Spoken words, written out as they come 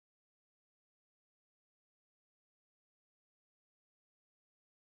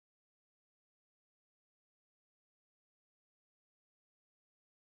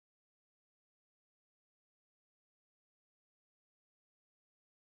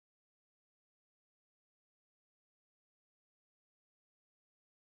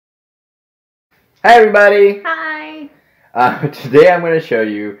Hi everybody! Hi! Today I'm going to show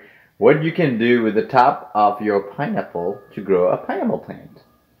you what you can do with the top of your pineapple to grow a pineapple plant.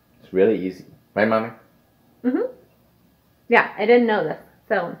 It's really easy. Right, Mommy? Mm-hmm. Yeah, I didn't know this,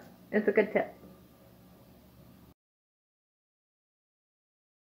 so it's a good tip.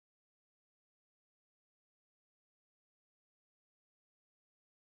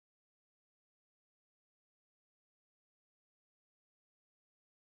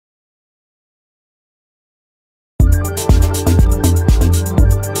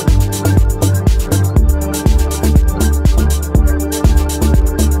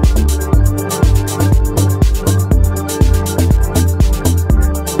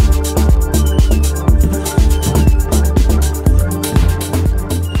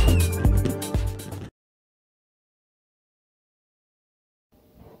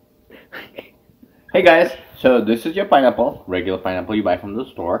 Hey guys, so this is your pineapple, regular pineapple you buy from the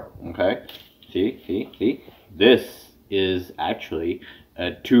store, okay? See? This is actually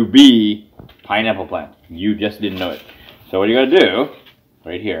a to-be pineapple plant. You just didn't know it. So what you're gonna do,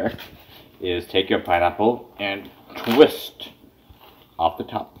 right here, is take your pineapple and twist off the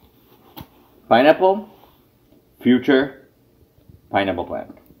top. Pineapple, future pineapple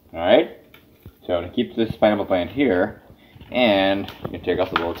plant, alright? So to keep this pineapple plant here, and you can take off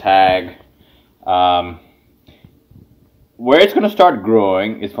the little tag. Where it's going to start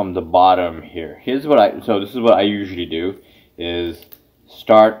growing is from the bottom here. So this is what I usually do, is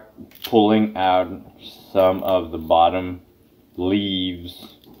start pulling out some of the bottom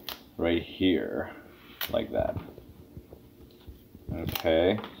leaves right here, like that.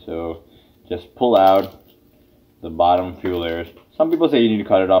 Okay, so just pull out the bottom few layers. Some people say you need to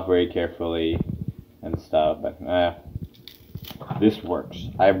cut it off very carefully and stuff, but this works.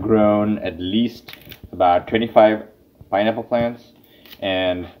 I've grown at least about 25 pineapple plants,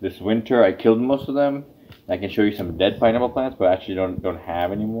 and this winter I killed most of them. I can show you some dead pineapple plants, but I actually don't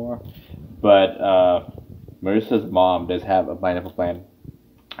have anymore. But Marissa's mom does have a pineapple plant,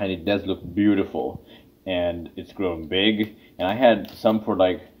 and it does look beautiful, and it's grown big. And I had some for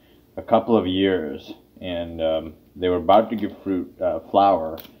like a couple of years, and they were about to give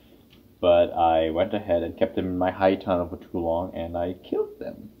flower, but I went ahead and kept them in my high tunnel for too long, and I killed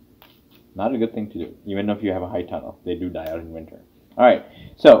them. Not a good thing to do, even if you have a high tunnel. They do die out in winter. Alright,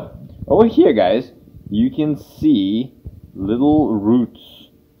 so over here, guys, you can see little roots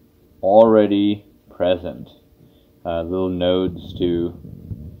already present. Little nodes too.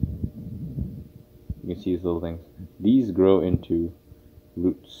 You can see these little things. These grow into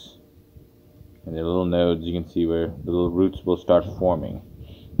roots. And they're little nodes. You can see where the little roots will start forming.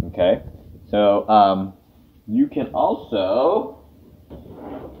 Okay, so you can also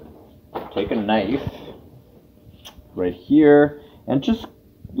take a knife right here and just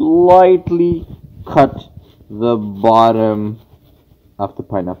lightly cut the bottom of the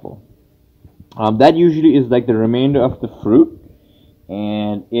pineapple. That usually is like the remainder of the fruit,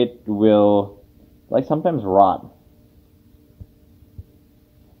 and it will like sometimes rot.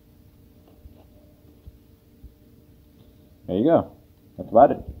 There you go. That's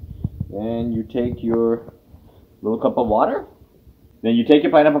about it. Then you take your little cup of water. Then you take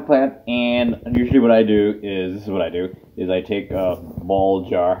your pineapple plant, and usually what I do is, this is what I do, is I take a ball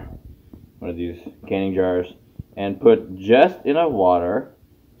jar, one of these canning jars, and put just enough water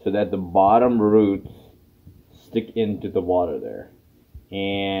so that the bottom roots stick into the water there.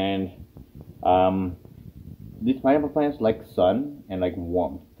 And these pineapple plants like sun and like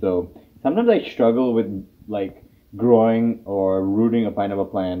warmth. So sometimes I struggle with like growing or rooting a pineapple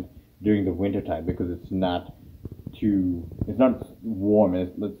plant during the winter time because it's not warm,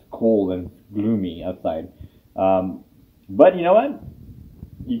 it's cold and gloomy outside. But you know what?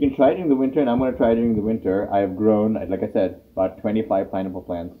 You can try it during the winter, and I'm going to try it during the winter. I have grown, like I said, about 25 pineapple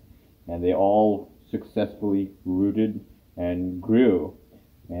plants, and they all successfully rooted and grew.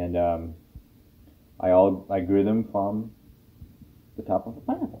 And I grew them from the top of the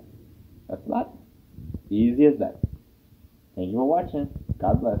pineapple. That's that. Easy as that. Thank you for watching.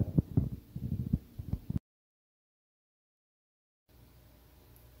 God bless.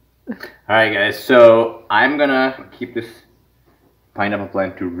 Alright guys, so I'm gonna keep this pineapple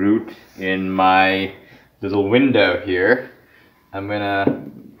plant to root in my little window here. I'm gonna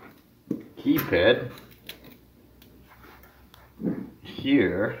keep it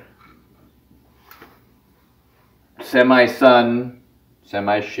here, semi-sun,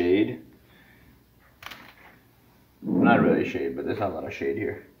 semi-shade. Not really shade, but there's not a lot of shade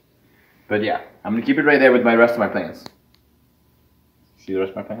here. But yeah, I'm gonna keep it right there with my rest of my plants. See the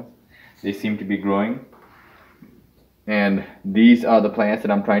rest of my plants? They seem to be growing. And these are the plants that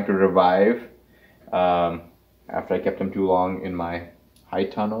I'm trying to revive. after I kept them too long in my high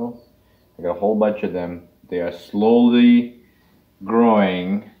tunnel. I got a whole bunch of them. They are slowly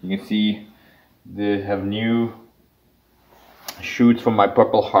growing. You can see they have new shoots from my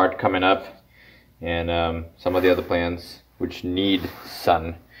purple heart coming up, and some of the other plants which need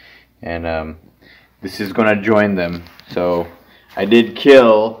sun, and this is gonna join them. So I did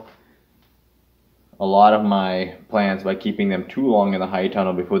kill a lot of my plants by keeping them too long in the high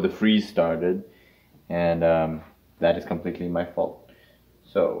tunnel before the freeze started, and that is completely my fault.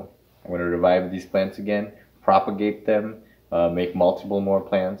 So I'm going to revive these plants again, propagate them, make multiple more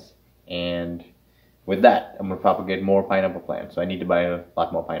plants, and with that I'm going to propagate more pineapple plants. So I need to buy a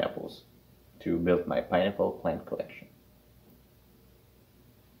lot more pineapples to build my pineapple plant collection.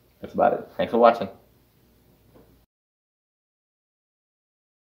 That's about it. Thanks for watching.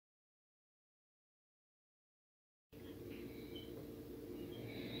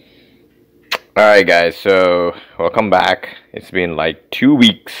 Alright guys, so welcome back. It's been like 2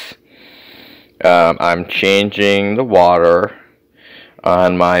 weeks. I'm changing the water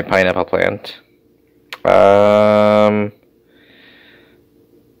on my pineapple plant.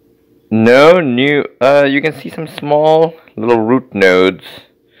 No new, you can see some small little root nodes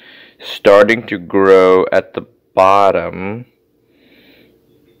starting to grow at the bottom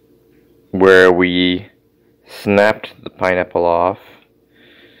where we snapped the pineapple off.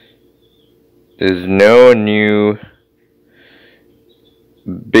 There's no new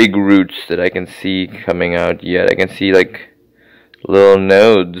big roots that I can see coming out yet. I can see like little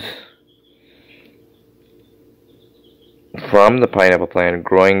nodes from the pineapple plant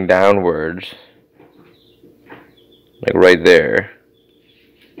growing downwards, like right there.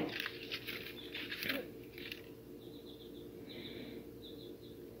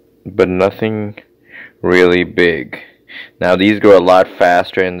 But nothing really big. Now these grow a lot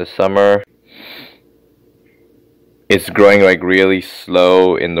faster in the summer. It's growing like really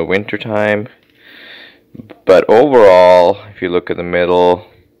slow in the winter time, but overall, if you look at the middle,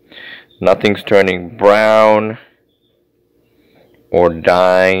 nothing's turning brown or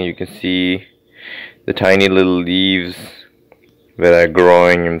dying. You can see the tiny little leaves that are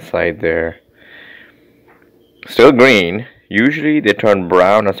growing inside there. Still green. Usually they turn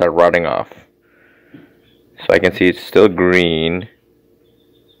brown and start rotting off. So I can see it's still green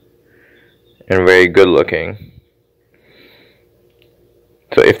and very good looking.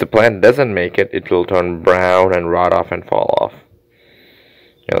 So if the plant doesn't make it, it will turn brown and rot off and fall off.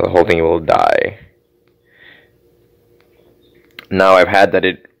 You know, the whole thing will die. Now I've had that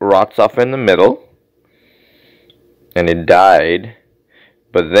it rots off in the middle and it died,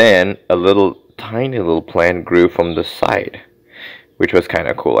 but then a tiny little plant grew from the side, which was kind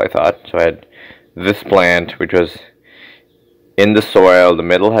of cool, I thought. So I had this plant which was in the soil, the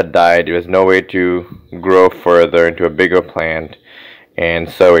middle had died, there was no way to grow further into a bigger plant. And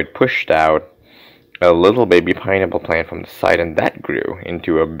so it pushed out a little baby pineapple plant from the side, and that grew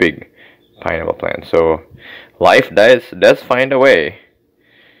into a big pineapple plant. So life does find a way.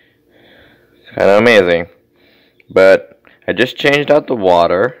 It's kind of amazing. But I just changed out the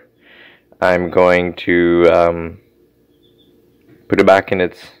water. I'm going to put it back in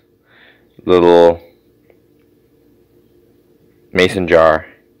its little mason jar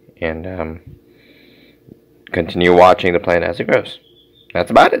and continue watching the plant as it grows. That's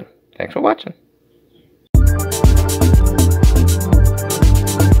about it. Thanks for watching.